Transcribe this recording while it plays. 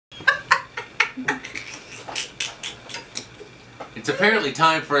It's apparently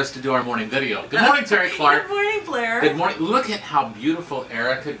time for us to do our morning video. Good morning, Terry Clark. Good morning, Blair. Good morning. Look at how beautiful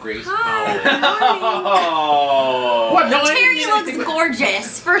Erica Grace Powell is. Oh. What? No, Terry looks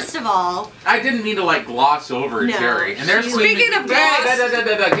gorgeous, first of all. I didn't mean to like gloss over Terry. And there's Queen Speaking of gloss,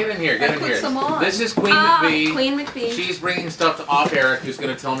 get in here, get in here. This is Queen McBee. Queen McBee. She's bringing stuff to off Eric, who's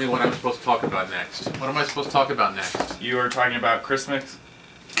going to tell me what I'm supposed to talk about next. What am I supposed to talk about next? You are talking about Christmas.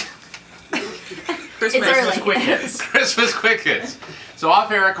 Christmas quick hits. Christmas quick hits. So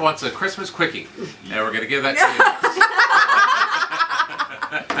off Eric wants a Christmas quickie. And we're going to give that to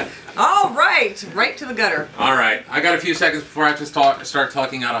you. all right, right to the gutter. All right, I got a few seconds before I have to start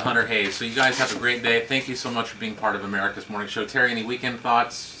talking out of Hunter Hayes. So you guys have a great day. Thank you so much for being part of America's Morning Show. Terry, any weekend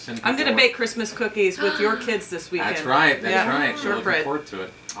thoughts? I'm going to bake Christmas cookies with your kids this weekend. That's right. That's right. Shortbread. Looking forward to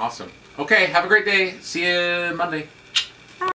it. Awesome. Okay, have a great day. See you Monday.